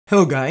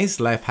Hello guys,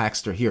 Life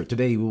Hackster here.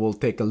 Today we will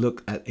take a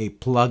look at a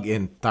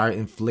plug-in tire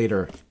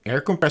inflator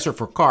air compressor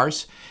for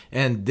cars,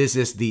 and this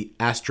is the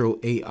Astro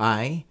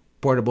AI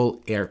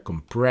portable air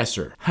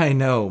compressor. I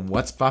know,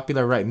 what's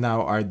popular right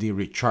now are the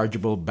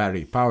rechargeable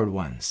battery powered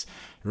ones.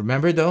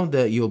 Remember though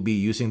that you'll be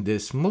using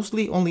this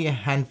mostly only a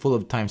handful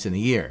of times in a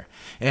year,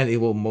 and it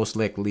will most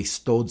likely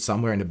stowed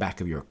somewhere in the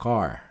back of your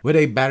car. With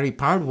a battery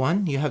powered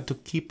one, you have to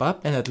keep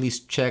up and at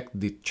least check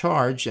the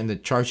charge and the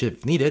charge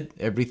if needed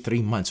every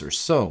 3 months or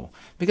so,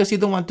 because you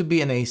don't want to be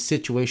in a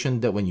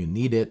situation that when you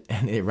need it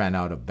and it ran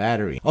out of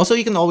battery. Also,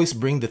 you can always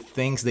bring the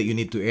things that you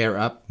need to air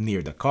up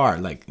near the car,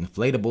 like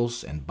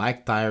inflatables and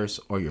bike tires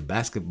or your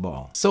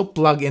basketball. So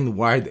plug-in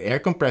wired air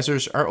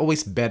compressors are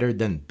always better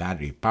than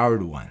battery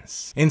powered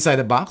ones. Inside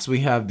the box, we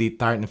have the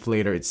tire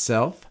inflator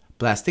itself,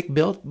 plastic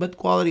built, but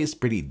quality is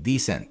pretty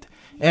decent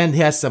and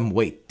has some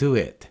weight to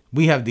it.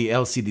 We have the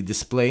LCD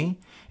display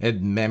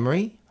and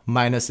memory,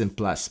 minus and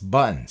plus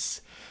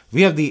buttons.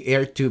 We have the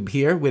air tube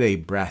here with a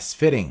brass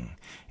fitting.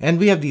 And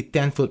we have the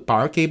 10-foot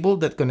power cable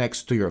that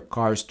connects to your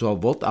car's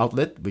 12-volt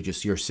outlet, which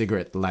is your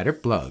cigarette lighter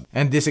plug.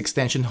 And this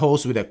extension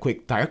hose with a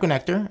quick tire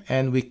connector,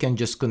 and we can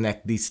just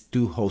connect these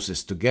two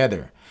hoses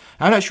together.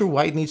 I'm not sure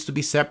why it needs to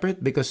be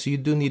separate because you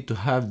do need to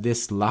have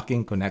this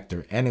locking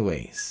connector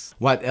anyways.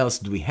 What else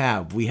do we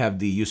have? We have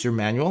the user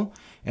manual,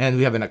 and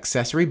we have an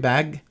accessory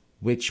bag,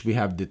 which we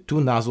have the 2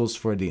 nozzles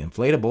for the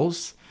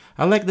inflatables.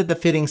 I like that the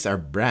fittings are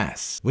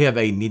brass. We have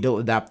a needle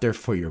adapter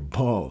for your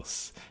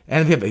balls.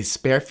 And we have a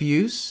spare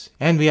fuse.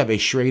 And we have a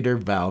Schrader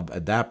valve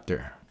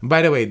adapter.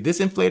 By the way, this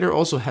inflator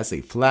also has a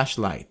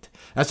flashlight.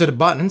 As for the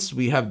buttons,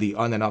 we have the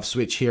on and off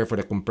switch here for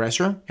the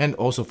compressor and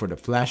also for the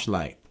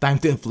flashlight. Time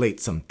to inflate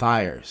some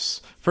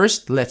tires.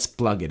 First, let's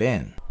plug it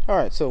in.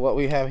 Alright, so what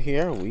we have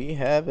here, we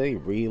have a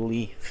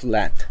really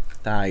flat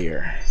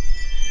tire.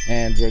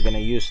 And we're gonna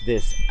use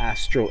this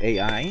Astro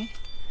AI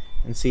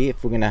and see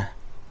if we're gonna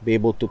be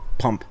able to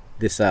pump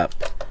this up.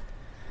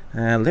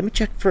 Let me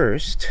check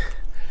first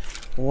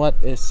what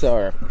is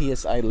our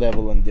PSI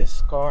level on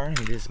this car. And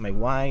this is my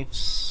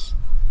wife's,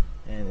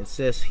 and it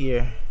says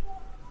here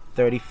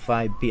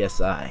 35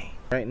 PSI.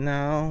 Right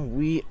now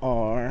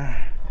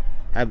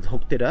I've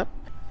hooked it up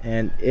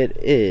and it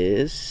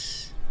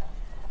is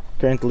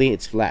currently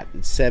it's flat.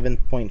 It's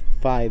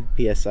 7.5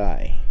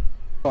 PSI.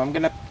 So I'm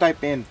gonna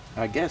type in,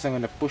 I guess I'm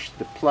gonna push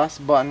the plus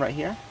button right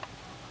here.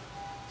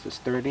 This is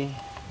 30.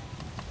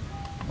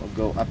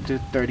 We'll go up to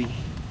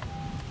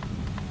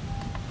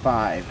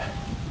 35.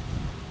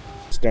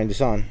 Let's turn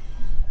this on.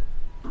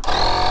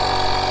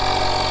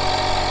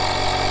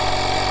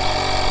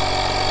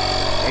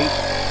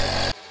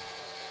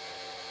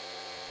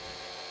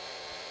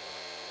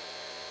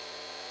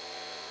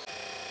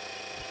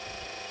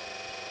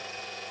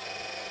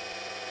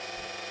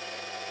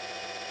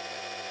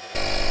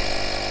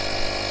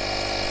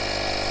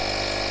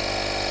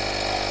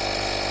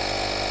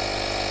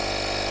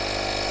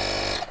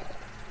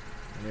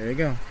 There you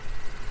go.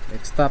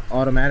 It stopped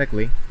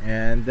automatically,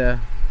 and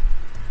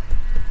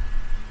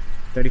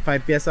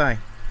 35 psi,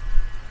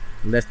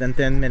 less than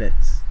 10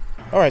 minutes.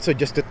 Alright, so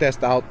just to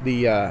test out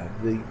the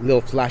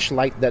little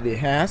flashlight that it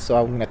has, so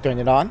I'm gonna turn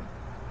it on.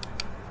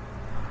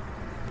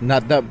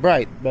 Not that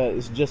bright, but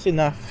it's just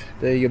enough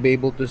that you'll be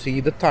able to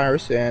see the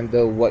tires and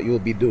what you'll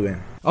be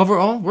doing.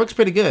 Overall, works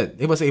pretty good.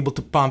 It was able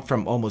to pump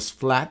from almost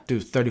flat to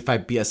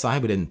 35 psi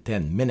within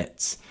 10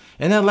 minutes.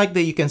 And I like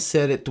that you can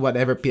set it to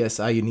whatever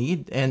psi you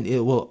need and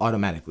it will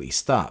automatically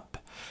stop.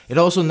 It's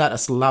also not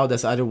as loud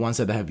as other ones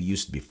that I have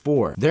used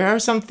before. There are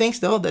some things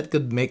though that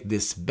could make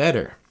this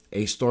better.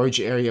 A storage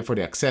area for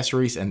the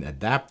accessories and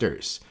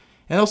adapters.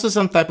 And also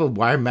some type of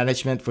wire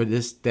management for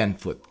this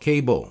 10-foot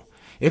cable.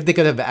 If they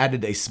could have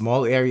added a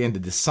small area in the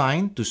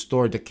design to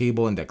store the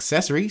cable and the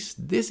accessories,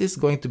 this is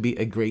going to be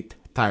a great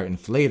tire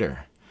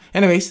inflator.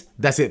 Anyways,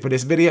 that's it for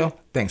this video.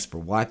 Thanks for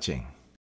watching.